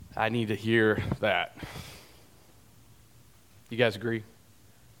I need to hear that. You guys agree?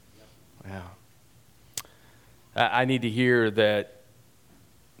 Yeah. I need to hear that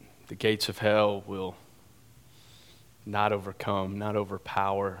the gates of hell will not overcome, not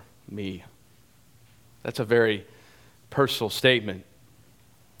overpower me. That's a very personal statement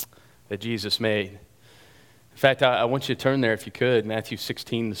that Jesus made. In fact, I want you to turn there if you could, Matthew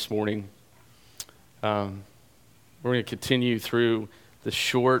 16 this morning. We're going to continue through the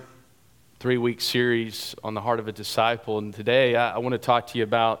short 3-week series on the heart of a disciple. And today I want to talk to you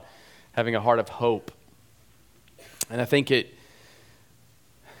about having a heart of hope. And I think it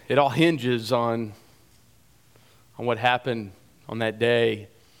all hinges on what happened on that day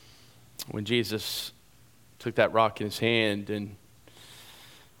when Jesus took that rock in his hand and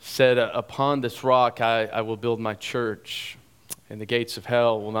said, upon this rock I will build my church, and the gates of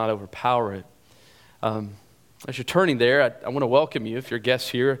hell will not overpower it. As you're turning there, I want to welcome you. If you're a guest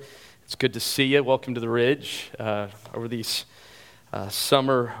here, it's good to see you. Welcome to the Ridge over these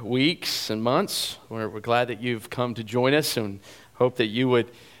summer weeks and months. We're glad that you've come to join us, and hope that you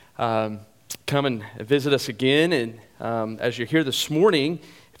would come and visit us again. And as you're here this morning,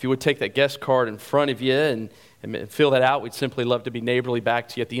 if you would take that guest card in front of you and fill that out, we'd simply love to be neighborly back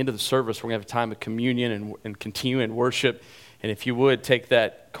to you. At the end of the service, we're going to have a time of communion and continue in worship. And if you would take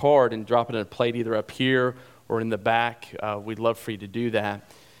that card and drop it in a plate either up here or in the back, we'd love for you to do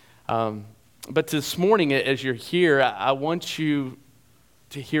that. But this morning, as you're here, I want you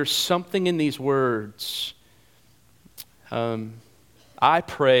to hear something in these words. I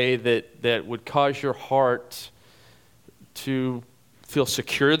pray that would cause your heart to feel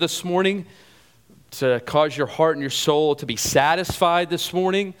secure this morning, to cause your heart and your soul to be satisfied this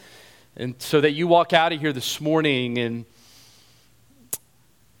morning, and so that you walk out of here this morning and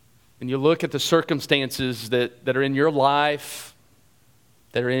you look at the circumstances that are in your life,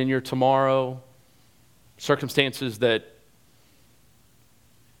 that are in your tomorrow, circumstances that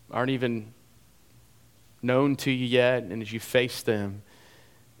aren't even known to you yet, and as you face them,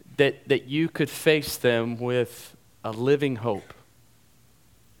 that you could face them with a living hope.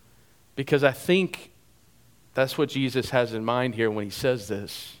 Because I think that's what Jesus has in mind here when he says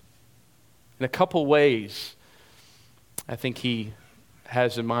this. In a couple ways, I think he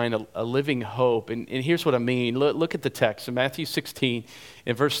has in mind a living hope. And here's what I mean. Look at the text in Matthew 16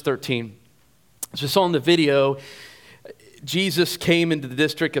 in verse 13. As we saw in the video, Jesus came into the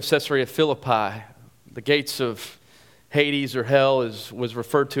district of Caesarea Philippi. The gates of Hades or hell, was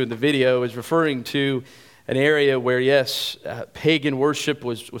referred to in the video, is referring to an area where, yes, pagan worship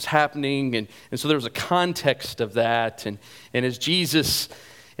was happening. And so there was a context of that. And as Jesus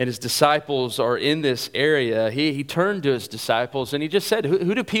and his disciples are in this area, he turned to his disciples and he just said,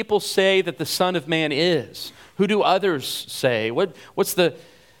 who do people say that the Son of Man is? Who do others say? What's the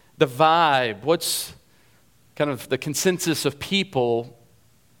vibe? What's kind of the consensus of people?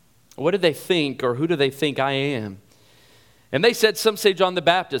 What do they think, or who do they think I am? And they said, some say John the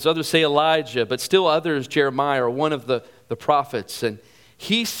Baptist, others say Elijah, but still others, Jeremiah, or one of the prophets. And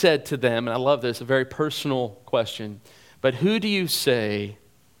he said to them, and I love this, a very personal question, but who do you say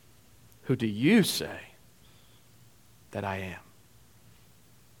that I am?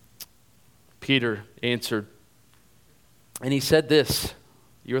 Peter answered, and he said this,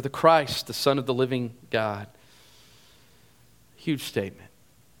 you are the Christ, the Son of the living God. Huge statement,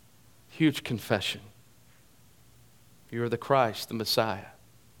 huge confession. You are the Christ, the Messiah,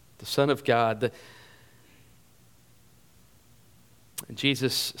 the Son of God. And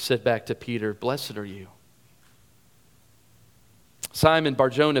Jesus said back to Peter, blessed are you, Simon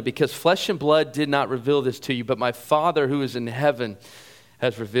Bar-Jonah, because flesh and blood did not reveal this to you, but my Father who is in heaven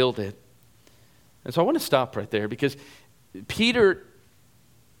has revealed it. And so I want to stop right there, because Peter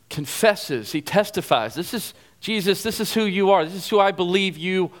confesses, he testifies, this is Jesus, this is who you are, this is who I believe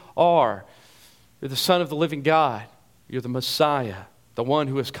you are. You're the Son of the living God. You're the Messiah, the one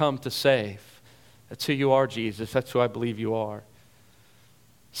who has come to save. That's who you are, Jesus. That's who I believe you are.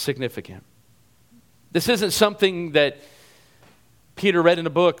 Significant. This isn't something that Peter read in a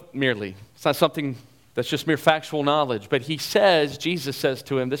book merely. It's not something that's just mere factual knowledge. But Jesus says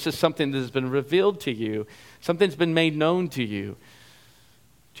to him, this is something that has been revealed to you. Something's been made known to you,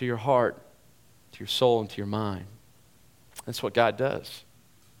 to your heart, to your soul, and to your mind. That's what God does.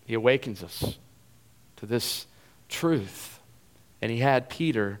 He awakens us to this truth. And he had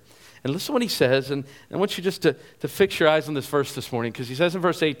Peter. And listen to what he says, and I want you just to fix your eyes on this verse this morning, because he says in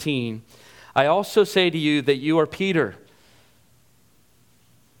verse 18, I also say to you that you are Peter,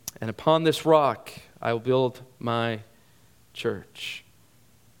 and upon this rock I will build my church.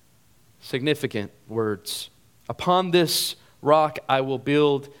 Significant words. Upon this rock I will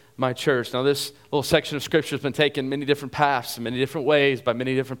build my church. Now, this little section of Scripture has been taken many different paths, in many different ways, by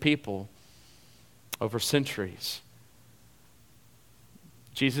many different people over centuries.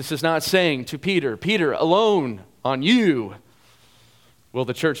 Jesus is not saying to Peter, Peter, alone on you will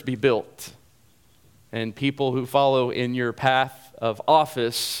the church be built. And people who follow in your path of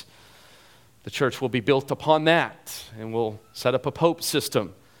office, the church will be built upon that. And we'll set up a pope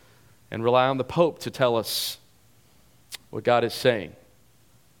system and rely on the pope to tell us what God is saying.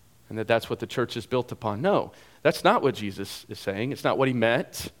 And that's what the church is built upon. No, that's not what Jesus is saying. It's not what he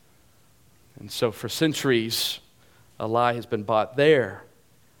meant. And so for centuries, a lie has been bought there.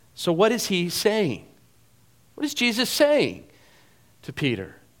 So what is he saying? What is Jesus saying to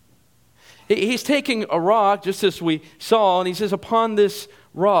Peter? He's taking a rock, just as we saw, and he says, upon this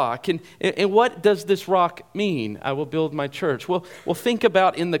rock. And what does this rock mean? I will build my church. Well, think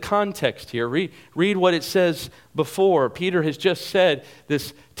about in the context here. Read what it says before. Peter has just said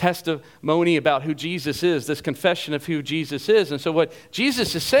this testimony about who Jesus is, this confession of who Jesus is. And so what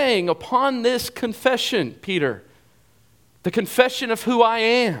Jesus is saying, upon this confession, Peter, the confession of who I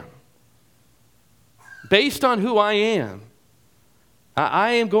am, based on who I am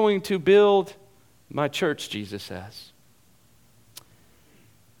going to build my church, Jesus says.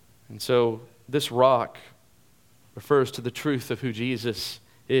 And so this rock refers to the truth of who Jesus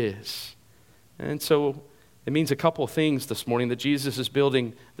is. And so it means a couple of things this morning, that Jesus is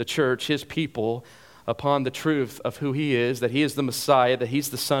building the church, his people, upon the truth of who he is, that he is the Messiah, that he's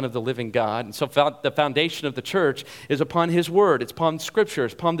the Son of the living God. And so the foundation of the church is upon his word. It's upon Scripture.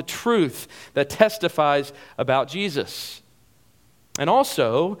 It's upon the truth that testifies about Jesus. And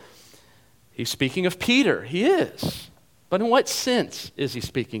also, he's speaking of Peter. He is. But in what sense is he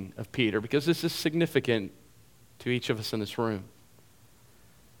speaking of Peter? Because this is significant to each of us in this room.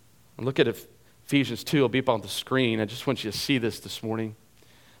 And look at Ephesians 2. It'll be up on the screen. I just want you to see this morning.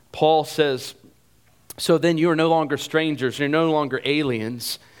 Paul says, so then you are no longer strangers, you're no longer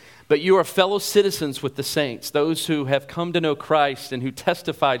aliens, but you are fellow citizens with the saints, those who have come to know Christ and who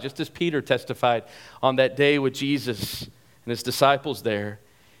testify, just as Peter testified on that day with Jesus and his disciples there.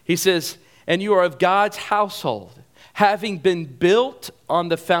 He says, and you are of God's household, having been built on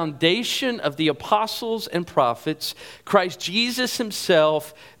the foundation of the apostles and prophets, Christ Jesus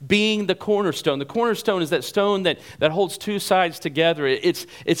himself being the cornerstone. The cornerstone is that stone that holds two sides together.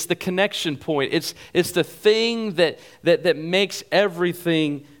 It's the connection point. It's the thing that makes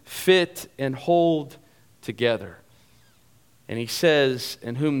everything fit and hold together. And he says,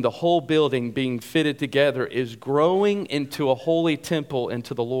 in whom the whole building being fitted together is growing into a holy temple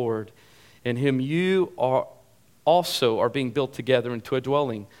into the Lord, in whom you also are being built together into a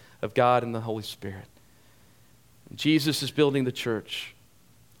dwelling of God and the Holy Spirit. Jesus is building the church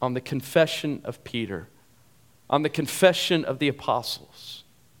on the confession of Peter, on the confession of the apostles,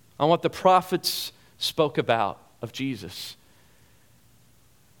 on what the prophets spoke about of Jesus.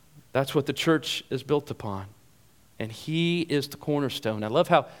 That's what the church is built upon. And he is the cornerstone. I love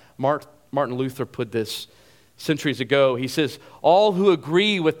how Martin Luther put this centuries ago. He says, all who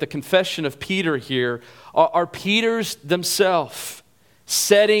agree with the confession of Peter here are Peter's themselves,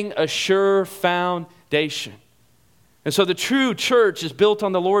 setting a sure foundation. And so the true church is built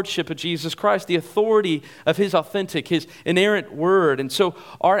on the lordship of Jesus Christ, the authority of his authentic, his inerrant word. And so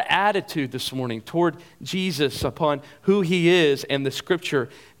our attitude this morning toward Jesus upon who he is and the Scripture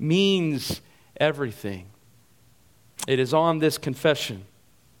means everything. It is on this confession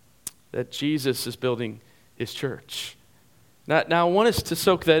that Jesus is building his church. Now I want us to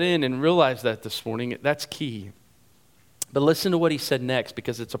soak that in and realize that this morning. That's key. But listen to what he said next,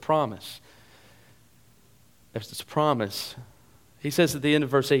 because it's a promise. It's a promise. He says at the end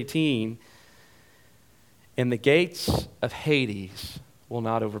of verse 18, and the gates of Hades will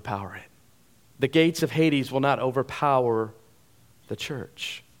not overpower it. The gates of Hades will not overpower the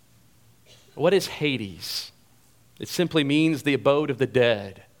church. What is Hades? It simply means the abode of the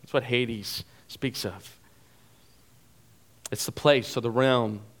dead. That's what Hades speaks of. It's the place or the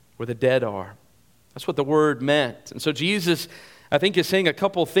realm where the dead are. That's what the word meant. And so Jesus, I think, is saying a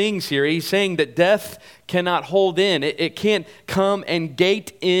couple things here. He's saying that death cannot hold in. It can't come and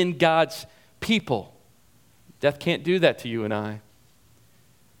gate in God's people. Death can't do that to you and I.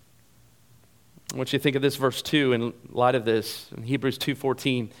 I want you to think of this verse 2 in light of this. In Hebrews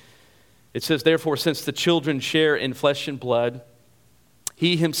 2:14, it says, therefore, since the children share in flesh and blood,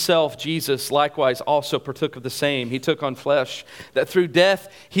 he himself, Jesus, likewise also partook of the same. He took on flesh, that through death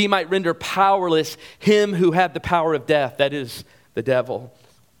he might render powerless him who had the power of death, that is, the devil.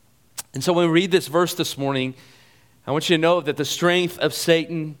 And so when we read this verse this morning, I want you to know that the strength of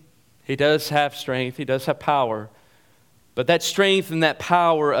Satan, he does have strength, he does have power, But that strength and that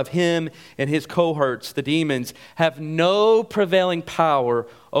power of him and his cohorts, the demons, have no prevailing power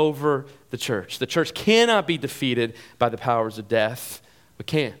over the church. The church cannot be defeated by the powers of death. We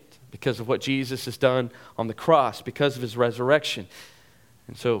can't, because of what Jesus has done on the cross, because of his resurrection.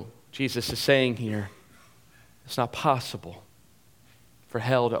 And so Jesus is saying here, it's not possible for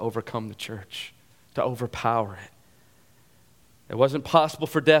hell to overcome the church, to overpower it. It wasn't possible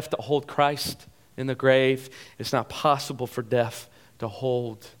for death to hold Christ in the grave. It's not possible for death to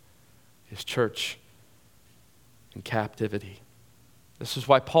hold his church in captivity. This is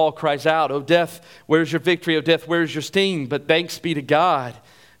why Paul cries out, "O death, where's your victory? O death, where's your sting? But thanks be to God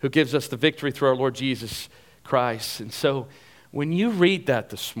who gives us the victory through our Lord Jesus Christ." And so when you read that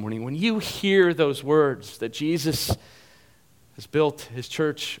this morning, when you hear those words that Jesus has built his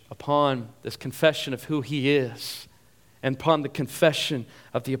church upon this confession of who he is, and upon the confession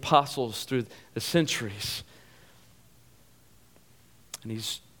of the apostles through the centuries. And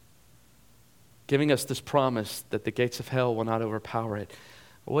he's giving us this promise that the gates of hell will not overpower it.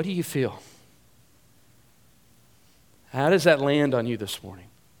 What do you feel? How does that land on you this morning?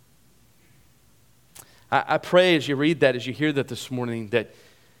 I pray as you read that, as you hear that this morning, that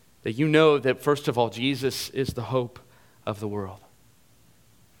you know that first of all, Jesus is the hope of the world.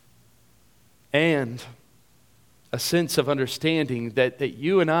 And a sense of understanding that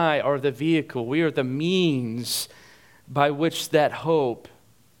you and I are the vehicle, we are the means by which that hope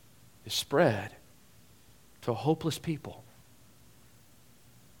is spread to a hopeless people.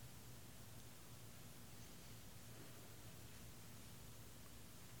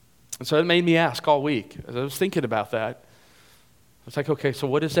 And so it made me ask all week, as I was thinking about that, I was like, okay, so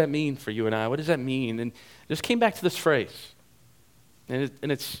what does that mean for you and I? What does that mean? And I just came back to this phrase. And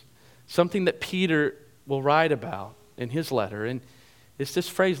it's something that Peter will write about in his letter. And it's this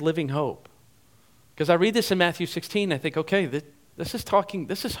phrase, living hope. Because I read this in Matthew 16, I think, okay, this is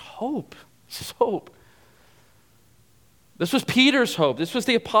hope. This is hope. This was Peter's hope. This was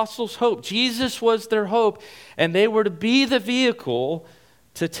the apostles' hope. Jesus was their hope. And they were to be the vehicle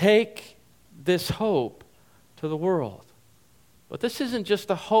to take this hope to the world. But this isn't just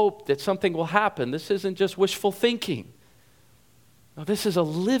a hope that something will happen. This isn't just wishful thinking. No, this is a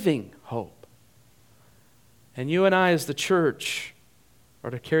living hope. And you and I as the church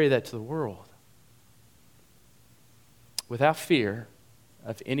are to carry that to the world without fear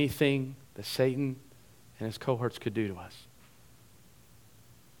of anything that Satan and his cohorts could do to us.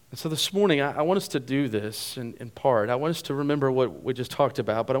 And so this morning, I want us to do this in part. I want us to remember what we just talked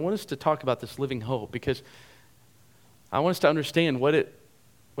about, but I want us to talk about this living hope because I want us to understand what it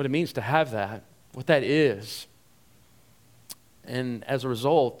means to have that, what that is. And as a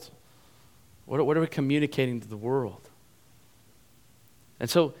result, what are we communicating to the world? And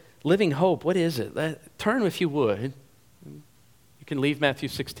so, living hope, what is it? Turn, if you would. You can leave Matthew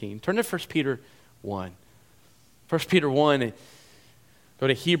 16. Turn to 1 Peter 1. 1 Peter 1, go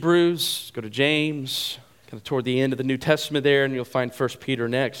to Hebrews, go to James, kind of toward the end of the New Testament there, and you'll find 1 Peter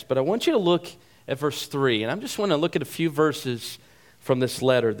next. But I want you to look at verse 3, and I just want to look at a few verses from this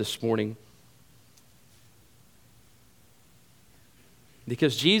letter this morning.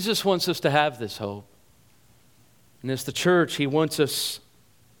 Because Jesus wants us to have this hope. And as the church, he wants us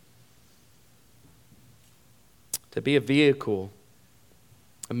to be a vehicle,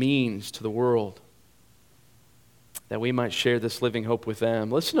 a means to the world, that we might share this living hope with them.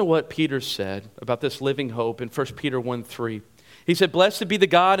 Listen to what Peter said about this living hope in 1 Peter 1:3. He said, "Blessed be the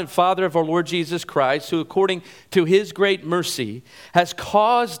God and Father of our Lord Jesus Christ, who according to his great mercy has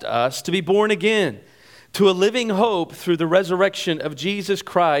caused us to be born again to a living hope through the resurrection of Jesus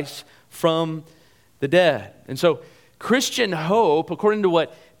Christ from the dead." And so Christian hope, according to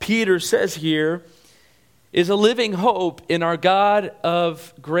what Peter says here, is a living hope in our God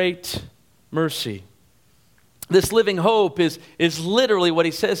of great mercy. This living hope is literally what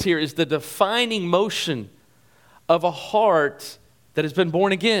he says here is the defining motion of a heart that has been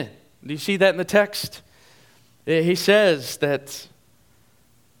born again. Do you see that in the text? He says that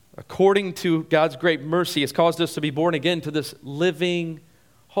according to God's great mercy, has caused us to be born again to this living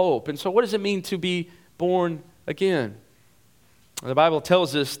hope. And so what does it mean to be born again? The Bible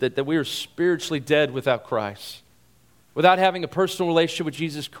tells us that we are spiritually dead without Christ. Without having a personal relationship with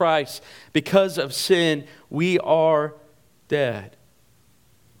Jesus Christ, because of sin, we are dead.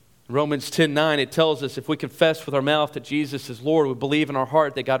 In Romans 10:9, it tells us if we confess with our mouth that Jesus is Lord, we believe in our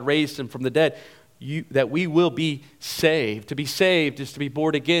heart that God raised him from the dead, that we will be saved. To be saved is to be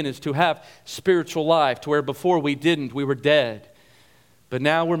born again, is to have spiritual life, to where before we didn't, we were dead. But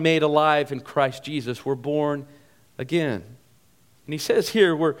now we're made alive in Christ Jesus. We're born again. And he says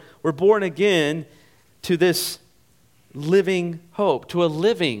here, we're born again to this living hope, to a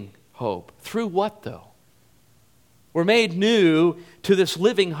living hope. Through what, though? We're made new to this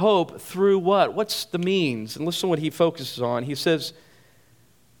living hope through what? What's the means? And listen to what he focuses on. He says,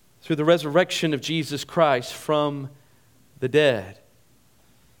 through the resurrection of Jesus Christ from the dead.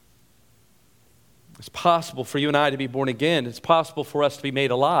 It's possible for you and I to be born again. It's possible for us to be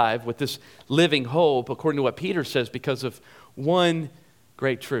made alive with this living hope, according to what Peter says, because of one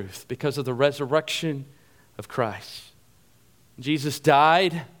great truth, because of the resurrection of Christ. Jesus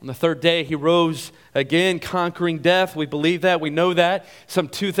died. On the third day, he rose again, conquering death. We believe that. We know that. Some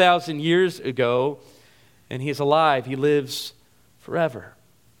 2,000 years ago. And he is alive. He lives forever.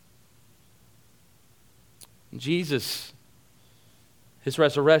 Jesus, his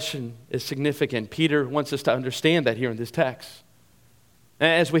resurrection is significant. Peter wants us to understand that here in this text.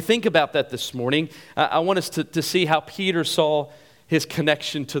 As we think about that this morning, I want us to see how Peter saw his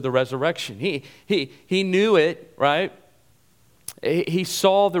connection to the resurrection. He knew it, right? He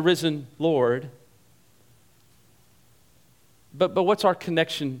saw the risen Lord. But what's our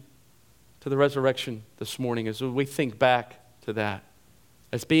connection to the resurrection this morning as we think back to that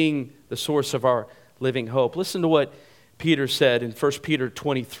as being the source of our living hope? Listen to what Peter said in 1 Peter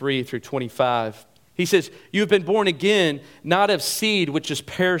 23 through 25. He says, "You have been born again, not of seed which is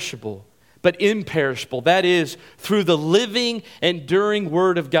perishable, but imperishable. That is, through the living, enduring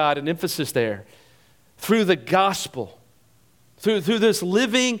word of God." An emphasis there. Through the gospel. Through this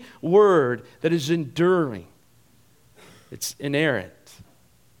living word that is enduring. It's inerrant.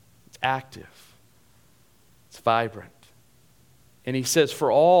 It's active. It's vibrant. And he says,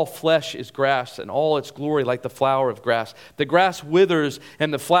 "For all flesh is grass, and all its glory like the flower of grass. The grass withers,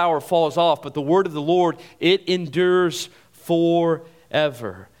 and the flower falls off, but the word of the Lord, it endures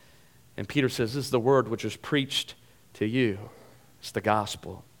forever." And Peter says, this is the word which was preached to you. It's the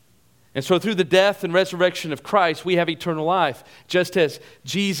gospel. And so through the death and resurrection of Christ, we have eternal life, just as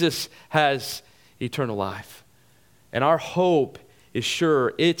Jesus has eternal life. And our hope is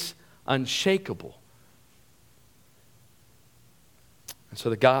sure. It's unshakable. And so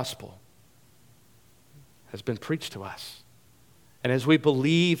the gospel has been preached to us. And as we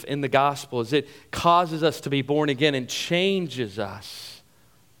believe in the gospel, as it causes us to be born again and changes us,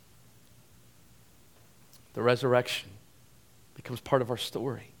 the resurrection becomes part of our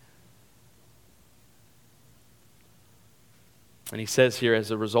story. And he says here,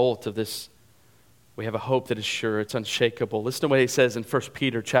 as a result of this, we have a hope that is sure, it's unshakable. Listen to what he says in 1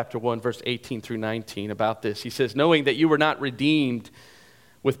 Peter chapter 1, verse 18 through 19 about this. He says, "Knowing that you were not redeemed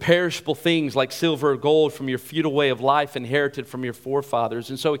with perishable things like silver or gold from your futile way of life inherited from your forefathers."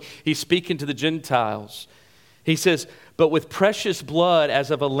 And so he's speaking to the Gentiles. He says, "But with precious blood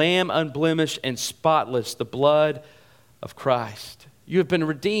as of a lamb unblemished and spotless, the blood of Christ." You have been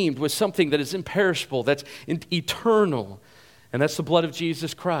redeemed with something that is imperishable, that's eternal. And that's the blood of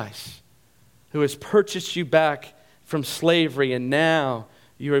Jesus Christ, who has purchased you back from slavery, and now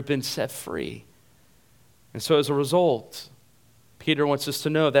you have been set free. And so as a result, Peter wants us to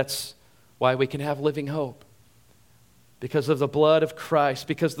know that's why we can have living hope. Because of the blood of Christ,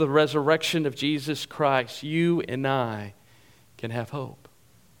 because of the resurrection of Jesus Christ, you and I can have hope.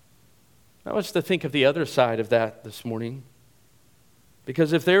 I want us to think of the other side of that this morning.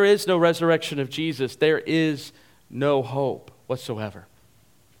 Because if there is no resurrection of Jesus, there is no hope whatsoever.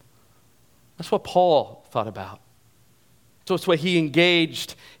 That's what Paul thought about. So it's what he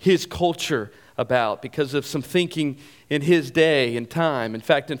engaged his culture about because of some thinking in his day and time. In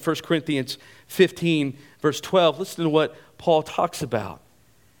fact, in 1 Corinthians 15, verse 12, listen to what Paul talks about.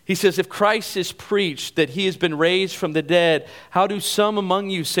 He says, "If Christ is preached that he has been raised from the dead, how do some among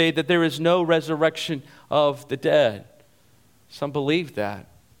you say that there is no resurrection of the dead?" Some believe that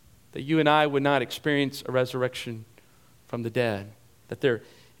you and I would not experience a resurrection from the dead, that there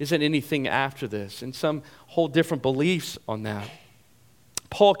isn't anything after this, and some hold different beliefs on that.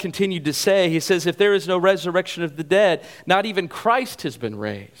 Paul continued to say, he says, "If there is no resurrection of the dead, not even Christ has been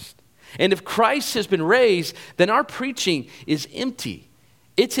raised. And if Christ has been raised, then our preaching is empty.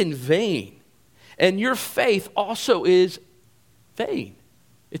 It's in vain. And your faith also is vain.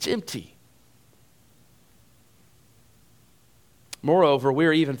 It's empty. Moreover, we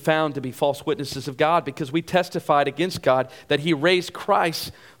are even found to be false witnesses of God because we testified against God that he raised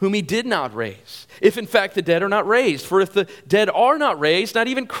Christ, whom he did not raise. If in fact the dead are not raised. For if the dead are not raised, not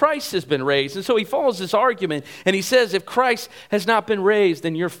even Christ has been raised." And so he follows this argument and he says, if Christ has not been raised,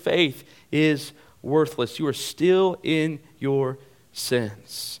 then your faith is worthless. You are still in your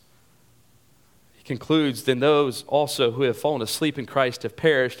sins. He concludes, "Then those also who have fallen asleep in Christ have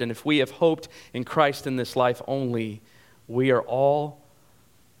perished. And if we have hoped in Christ in this life only, we are all,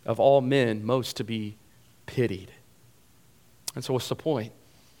 of all men, most to be pitied." And so what's the point?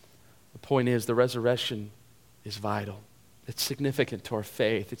 The point is the resurrection is vital. It's significant to our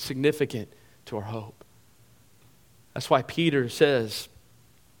faith. It's significant to our hope. That's why Peter says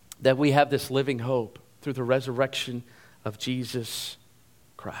that we have this living hope through the resurrection of Jesus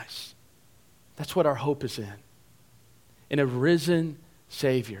Christ. That's what our hope is in a risen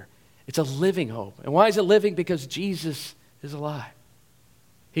Savior. It's a living hope. And why is it living? Because Jesus is alive.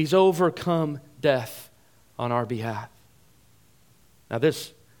 He's overcome death on our behalf. Now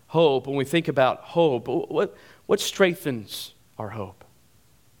this hope, when we think about hope, what strengthens our hope?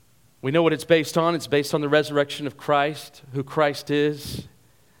 We know what it's based on. It's based on the resurrection of Christ, who Christ is,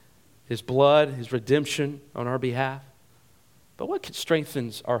 His blood, His redemption on our behalf. But what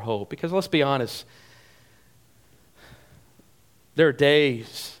strengthens our hope? Because let's be honest, there are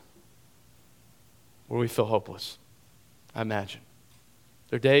days where we feel hopeless, I imagine.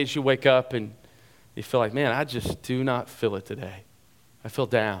 There are days you wake up and you feel like, man, I just do not feel it today. I feel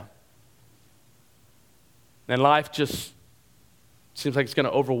down. And life just seems like it's going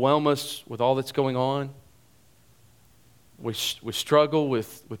to overwhelm us with all that's going on. We struggle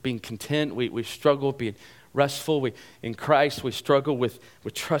with being content. We struggle with being restful. In Christ, we struggle with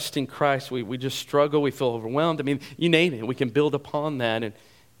trusting Christ. We just struggle. We feel overwhelmed. I mean, you name it. We can build upon that.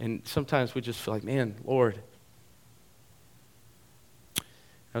 And sometimes we just feel like, man, Lord.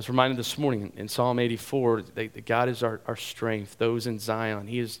 I was reminded this morning in Psalm 84 that God is our strength. Those in Zion,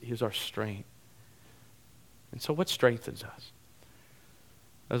 He is our strength. And so what strengthens us?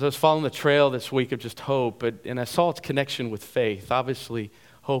 As I was following the trail this week of just hope, and I saw its connection with faith. Obviously,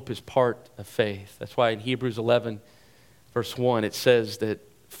 hope is part of faith. That's why in Hebrews 11, verse 1, it says that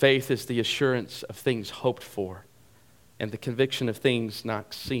faith is the assurance of things hoped for and the conviction of things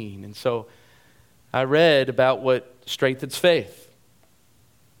not seen. And so I read about what strengthens faith.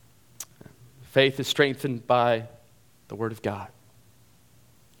 Faith is strengthened by the Word of God.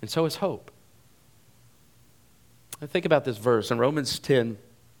 And so is hope. I think about this verse in Romans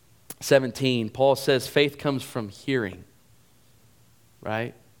 10:17. Paul says faith comes from hearing,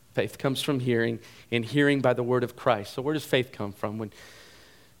 right? Faith comes from hearing, and hearing by the word of Christ. So where does faith come from? When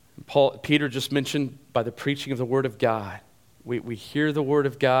Peter just mentioned by the preaching of the word of God. We hear the word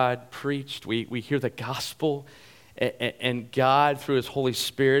of God preached. We hear the gospel, and God, through His Holy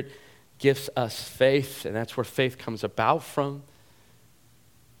Spirit, gives us faith, and that's where faith comes about from.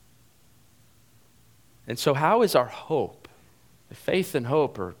 And so how is our hope? If faith and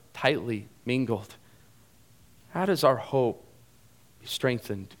hope are tightly mingled, how does our hope be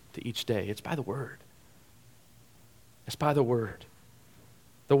strengthened to each day? It's by the Word. It's by the Word.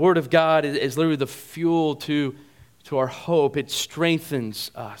 The Word of God is literally the fuel to our hope. It strengthens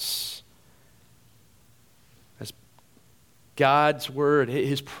us. As God's Word,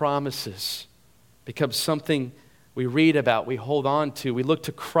 His promises, become something we read about, we hold on to, we look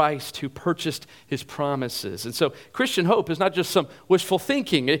to Christ who purchased His promises. And so Christian hope is not just some wishful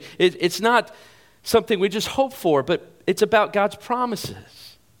thinking. It's not something we just hope for, but it's about God's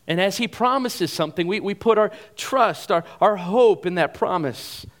promises. And as He promises something, we put our trust, our hope in that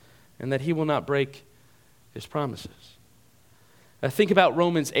promise, and that He will not break His promises. Think about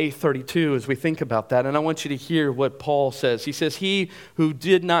Romans 8:32 as we think about that, and I want you to hear what Paul says. He says, He who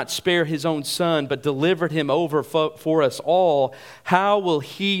did not spare His own Son, but delivered Him over for us all, how will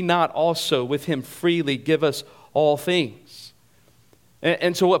He not also with Him freely give us all things?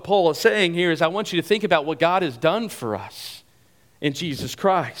 And so what Paul is saying here is, I want you to think about what God has done for us in Jesus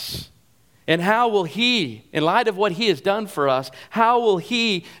Christ. And how will He, in light of what He has done for us, how will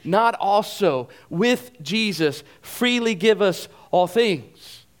He not also with Jesus freely give us all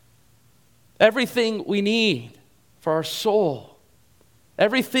things? Everything we need for our soul.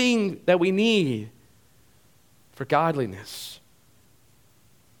 Everything that we need for godliness.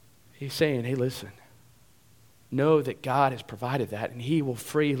 He's saying, hey, listen. Know that God has provided that, and He will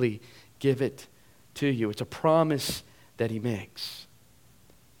freely give it to you. It's a promise that He makes.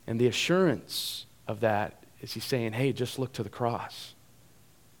 And the assurance of that is He's saying, hey, just look to the cross.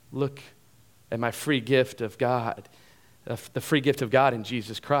 Look at my free gift of God, the free gift of God in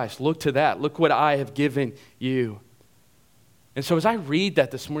Jesus Christ. Look to that. Look what I have given you. And so as I read that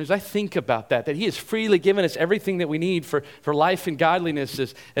this morning, as I think about that He has freely given us everything that we need for life and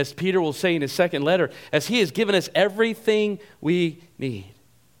godliness, as Peter will say in his second letter, as He has given us everything we need.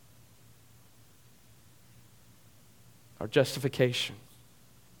 Our justification,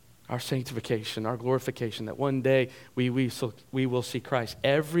 our sanctification, our glorification, that one day we will see Christ.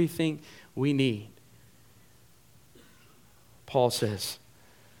 Everything we need. Paul says,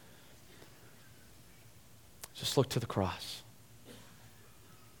 just look to the cross.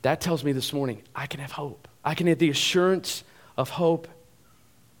 That tells me this morning, I can have hope. I can have the assurance of hope.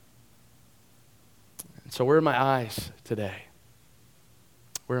 And so where are my eyes today?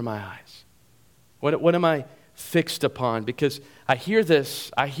 Where are my eyes? What am I fixed upon? Because I hear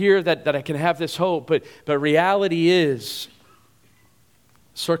this, I hear that I can have this hope, but reality is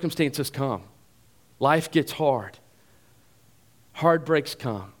circumstances come. Life gets hard. Heartbreaks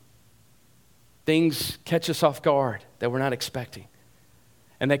come. Things catch us off guard that we're not expecting.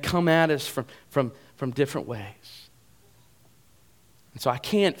 And they come at us from different ways. And so I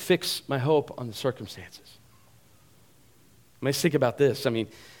can't fix my hope on the circumstances. I mean, think about this. I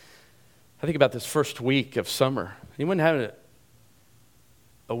think about this first week of summer. Anyone having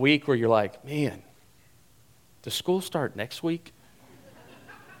a week where you're like, man, does school start next week?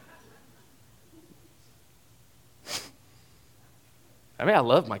 I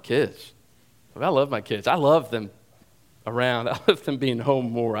love my kids. I love my kids. I love them around. I love them being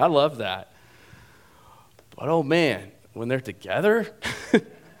home more. I love that. But oh man, when they're together,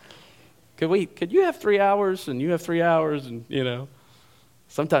 could you have 3 hours and you have 3 hours and,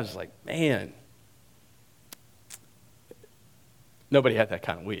 sometimes it's like, man, nobody had that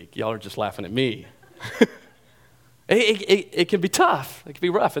kind of week. Y'all are just laughing at me. It can be tough. It can be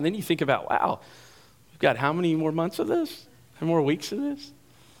rough. And then you think about, wow, we've got how many more months of this? How many more weeks of this?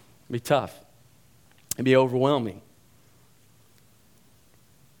 It'd be tough. It'd be overwhelming.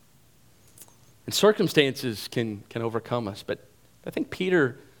 And circumstances can overcome us. But I think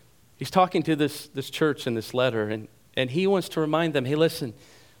Peter, he's talking to this church in this letter, and he wants to remind them, hey, listen,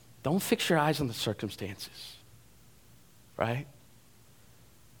 don't fix your eyes on the circumstances, right?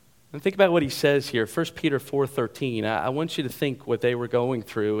 And think about what he says here, 1 Peter 4:13. I want you to think what they were going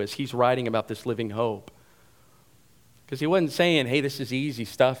through as he's writing about this living hope. Because he wasn't saying, hey, this is easy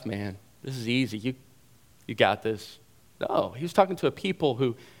stuff, man. This is easy. You got this. No, he was talking to a people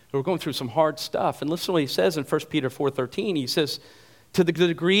who were going through some hard stuff. And listen to what he says in 1 Peter 4:13. He says, to the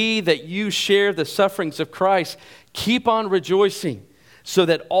degree that you share the sufferings of Christ, keep on rejoicing, so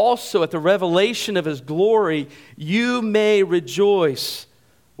that also at the revelation of his glory, you may rejoice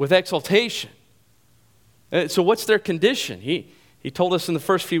with exultation. So what's their condition? He told us in the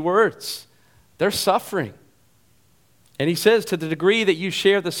first few words, they're suffering. And he says, to the degree that you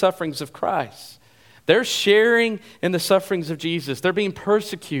share the sufferings of Christ, they're sharing in the sufferings of Jesus. They're being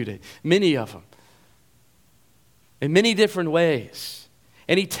persecuted, many of them, in many different ways.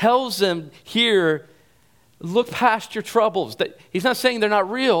 And he tells them here, look past your troubles. He's not saying they're not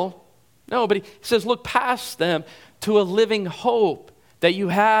real. No, but he says, look past them to a living hope that you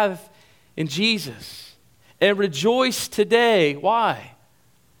have in Jesus. And rejoice today. Why?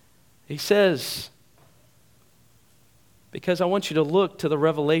 He says, because I want you to look to the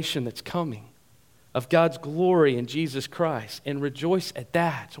revelation that's coming of God's glory in Jesus Christ and rejoice at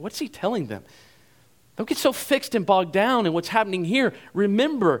that. So what's he telling them? Don't get so fixed and bogged down in what's happening here.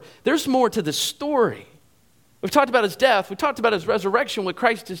 Remember, there's more to the story. We've talked about his death. We've talked about his resurrection, what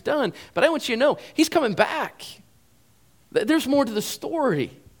Christ has done. But I want you to know, he's coming back. There's more to the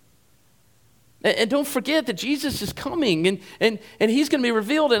story. And don't forget that Jesus is coming and he's going to be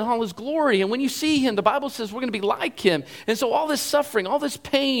revealed in all his glory. And when you see him, the Bible says we're going to be like him. And so all this suffering, all this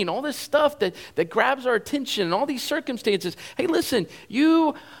pain, all this stuff that grabs our attention and all these circumstances, hey, listen, you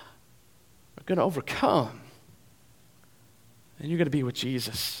are going to overcome. And you're going to be with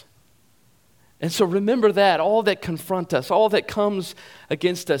Jesus. And so remember that, all that confront us, all that comes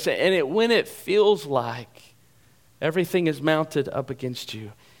against us. And when it feels like everything is mounted up against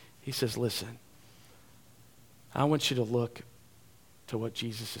you, he says, listen, I want you to look to what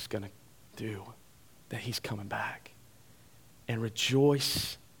Jesus is going to do, that he's coming back, and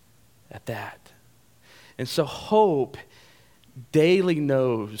rejoice at that. And so hope daily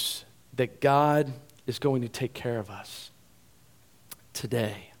knows that God is going to take care of us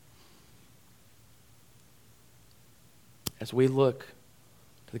today. As we look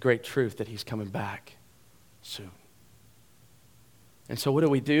to the great truth that he's coming back soon. And so what do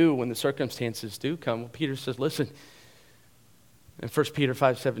we do when the circumstances do come? Well, Peter says, listen, in 1 Peter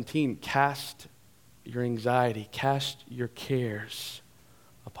 5:17, cast your anxiety, cast your cares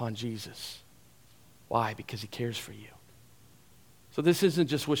upon Jesus. Why? Because he cares for you. So this isn't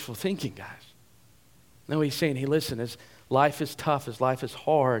just wishful thinking, guys. No, he's saying, hey, listen, as life is tough, as life is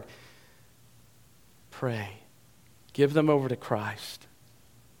hard, pray. Give them over to Christ.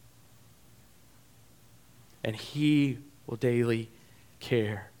 And he will daily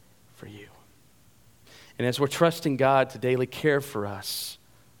care for you. And as we're trusting God to daily care for us,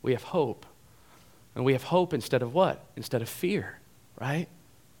 we have hope. And we have hope instead of what? Instead of fear, right?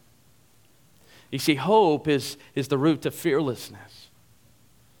 You see, hope is the root of fearlessness.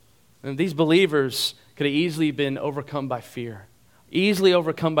 And these believers could have easily been overcome by fear, easily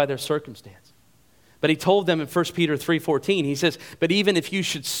overcome by their circumstance. But he told them in 1 Peter 3:14, he says, but even if you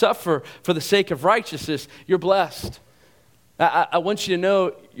should suffer for the sake of righteousness, you're blessed. I want you to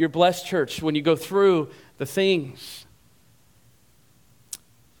know you're blessed, church, when you go through the things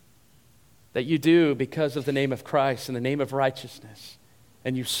that you do because of the name of Christ and the name of righteousness,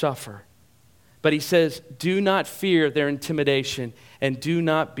 and you suffer. But he says, do not fear their intimidation and do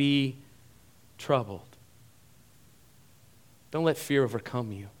not be troubled. Don't let fear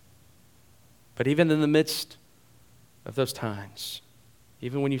overcome you. But even in the midst of those times,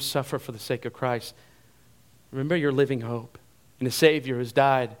 even when you suffer for the sake of Christ, remember your living hope in a Savior who's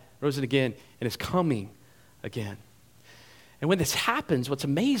died, rose again, and is coming again. And when this happens, what's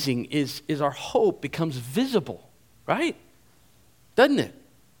amazing is our hope becomes visible, right? Doesn't it?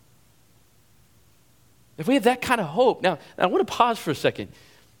 If we have that kind of hope. Now I want to pause for a second.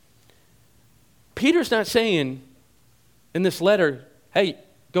 Peter's not saying in this letter, hey,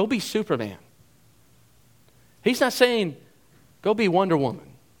 go be Superman. He's not saying, go be Wonder Woman,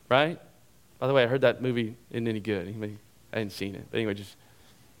 right? By the way, I heard that movie isn't any good. I hadn't seen it. But anyway, just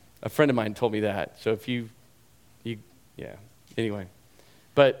a friend of mine told me that. So if you anyway.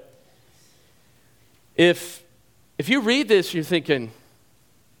 But if you read this, you're thinking,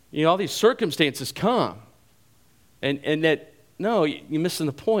 all these circumstances come. And that, no, you're missing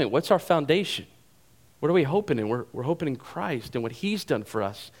the point. What's our foundation? What are we hoping in? We're hoping in Christ and what he's done for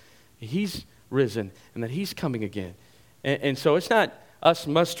us. He's risen and that he's coming again. And so it's not us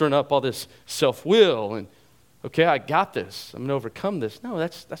mustering up all this self-will and, okay, I got this. I'm going to overcome this. No,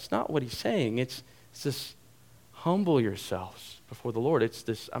 that's not what he's saying. It's this humble yourselves before the Lord. It's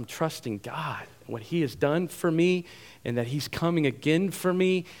this, I'm trusting God and what he has done for me and that he's coming again for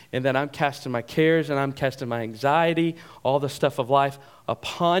me and that I'm casting my cares and I'm casting my anxiety, all the stuff of life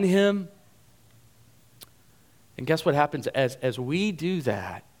upon him. And guess what happens as we do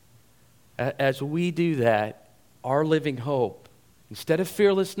that? As we do that, our living hope, instead of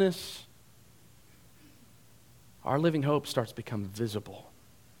fearlessness, our living hope starts to become visible.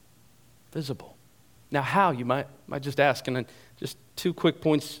 Visible. Now how? You might just ask, and then just 2 quick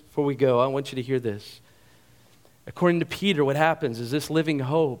points before we go. I want you to hear this. According to Peter, what happens is this living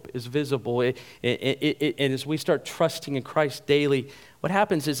hope is visible. And as we start trusting in Christ daily, what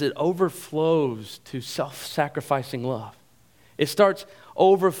happens is it overflows to self-sacrificing love. It starts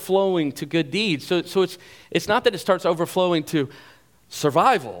overflowing to good deeds. So it's not that it starts overflowing to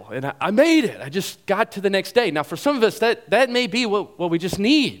survival, and I made it. I just got to the next day. Now, for some of us, that may be what we just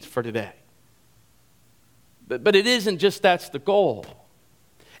need for today. But it isn't just that's the goal.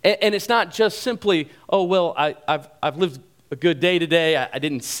 And it's not just simply, oh, well, I've lived a good day today. I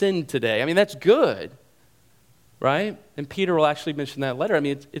didn't sin today. I mean, that's good, right? And Peter will actually mention that later. I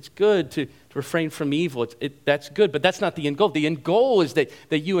mean, it's good to refrain from evil. That's good, but that's not the end goal. The end goal is that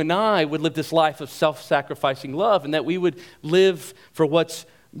you and I would live this life of self-sacrificing love and that we would live for what's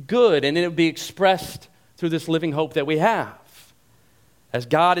good, and it would be expressed through this living hope that we have. As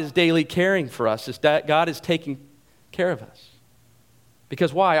God is daily caring for us, as God is taking care of us.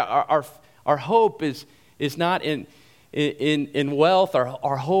 Because why? Our hope is not in wealth.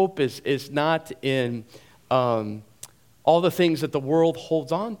 Our hope is not in all the things that the world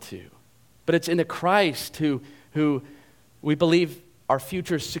holds on to. But it's in the Christ who we believe our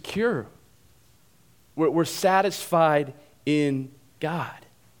future is secure. We're satisfied in God.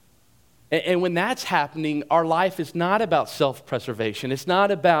 And when that's happening, our life is not about self-preservation. It's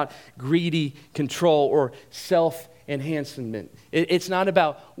not about greedy control or self-enhancement. It's not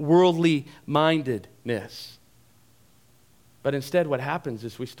about worldly mindedness. But instead what happens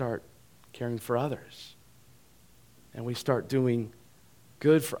is we start caring for others. And we start doing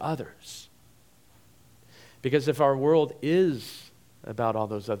good for others. Because if our world is about all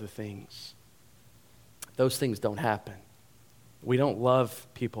those other things, those things don't happen. We don't love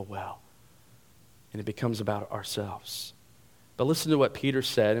people well. And it becomes about ourselves. But listen to what Peter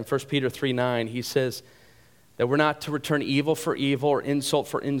said. In 1 Peter 3:9, he says that we're not to return evil for evil or insult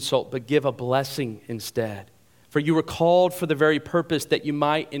for insult, but give a blessing instead. For you were called for the very purpose that you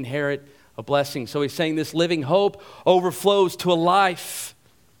might inherit a blessing. So he's saying this living hope overflows to a life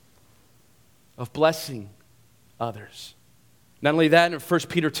of blessing others. Not only that, in 1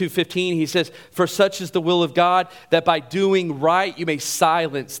 Peter 2:15, he says, for such is the will of God, that by doing right you may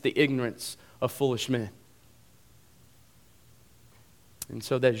silence the ignorance of foolish men. And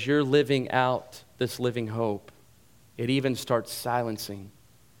so that as you're living out this living hope, it even starts silencing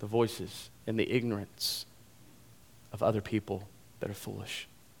the voices and the ignorance of other people that are foolish.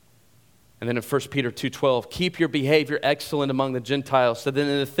 And then in 1 Peter 2:12, keep your behavior excellent among the Gentiles, so that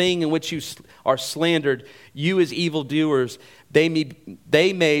in the thing in which you are slandered, you as evildoers, they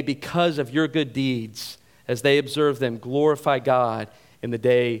may, because of your good deeds, as they observe them, glorify God in the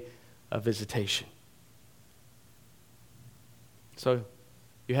day of visitation. So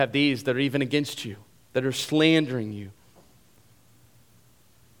you have these that are even against you, that are slandering you.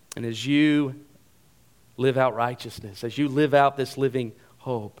 And as you live out righteousness, as you live out this living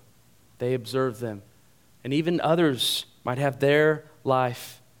hope, they observe them. And even others might have their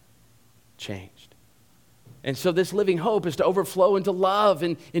life changed. And so this living hope is to overflow into love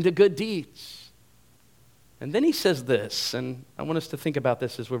and into good deeds. And then he says this, and I want us to think about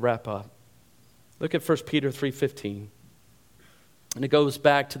this as we wrap up. Look at 1 Peter 3:15. And it goes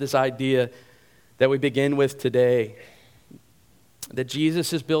back to this idea that we begin with today, that Jesus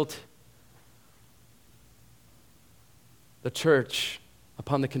has built the church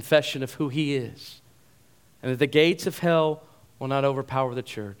upon the confession of who he is, and that the gates of hell will not overpower the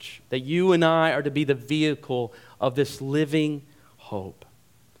church, that you and I are to be the vehicle of this living hope.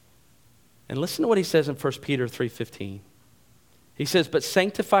 And listen to what he says in 1 Peter 3:15. He says, but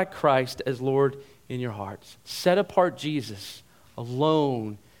sanctify Christ as Lord in your hearts. Set apart Jesus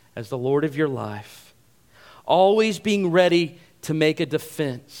alone as the Lord of your life, always being ready to make a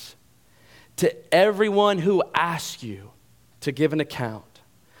defense to everyone who asks you to give an account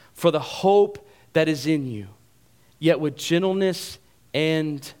for the hope that is in you, yet with gentleness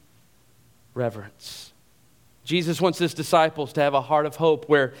and reverence. Jesus wants his disciples to have a heart of hope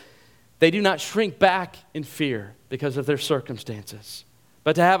where they do not shrink back in fear because of their circumstances,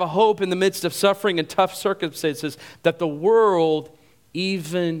 but to have a hope in the midst of suffering and tough circumstances that the world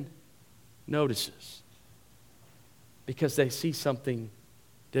even notices because they see something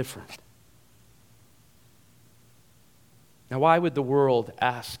different. Now, why would the world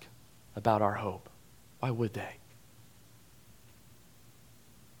ask about our hope? Why would they?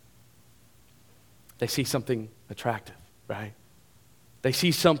 They see something attractive, right? They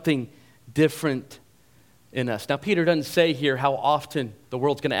see something different in us. Now, Peter doesn't say here how often the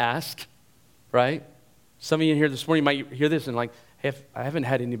world's going to ask, right? Some of you in here this morning might hear this and like, hey, I haven't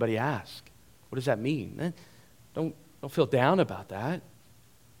had anybody ask. What does that mean? Don't feel down about that.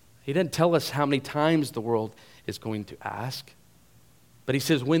 He didn't tell us how many times the world is going to ask. But he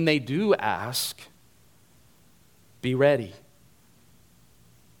says when they do ask, be ready.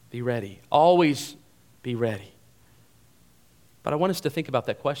 Be ready. Always be ready. But I want us to think about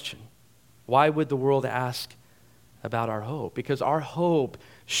that question. Why would the world ask about our hope? Because our hope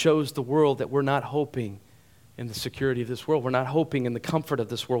shows the world that we're not hoping in the security of this world. We're not hoping in the comfort of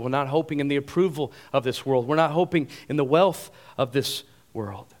this world. We're not hoping in the approval of this world. We're not hoping in the wealth of this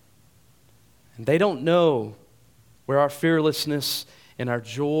world. And they don't know where our fearlessness and our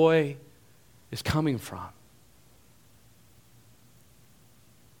joy is coming from.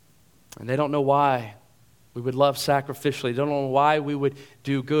 And they don't know why we would love sacrificially. They don't know why we would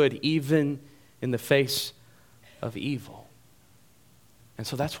do good even in the face of evil. And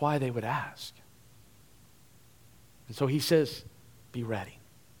so that's why they would ask. And so he says, be ready.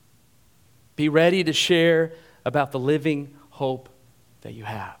 Be ready to share about the living hope that you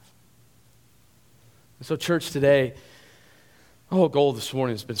have. And so church today, the whole goal this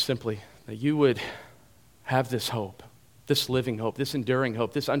morning has been simply that you would have this hope, this living hope, this enduring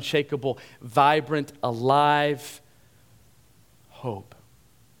hope, this unshakable, vibrant, alive hope.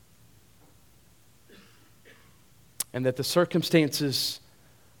 And that the circumstances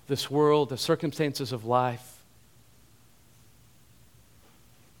of this world, the circumstances of life,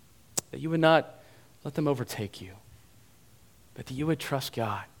 that you would not let them overtake you, but that you would trust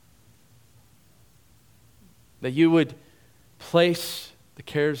God. That you would place the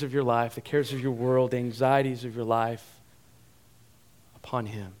cares of your life, the cares of your world, the anxieties of your life upon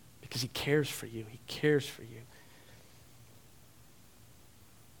him because he cares for you. He cares for you.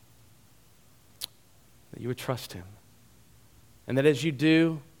 That you would trust him. And that as you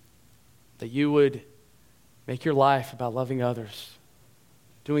do, that you would make your life about loving others,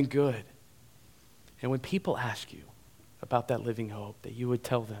 doing good. And when people ask you about that living hope, that you would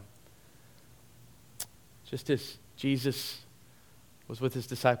tell them, just as Jesus was with his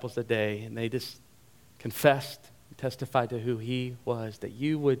disciples that day and they just confessed and testified to who he was, that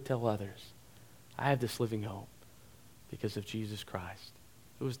you would tell others, I have this living hope because of Jesus Christ,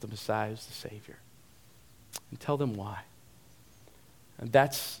 who is the Messiah, who is the Savior. And tell them why. And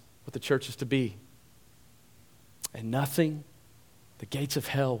that's what the church is to be. And nothing, the gates of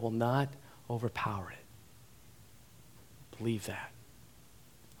hell will not overpower it. Believe that.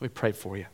 Let me pray for you.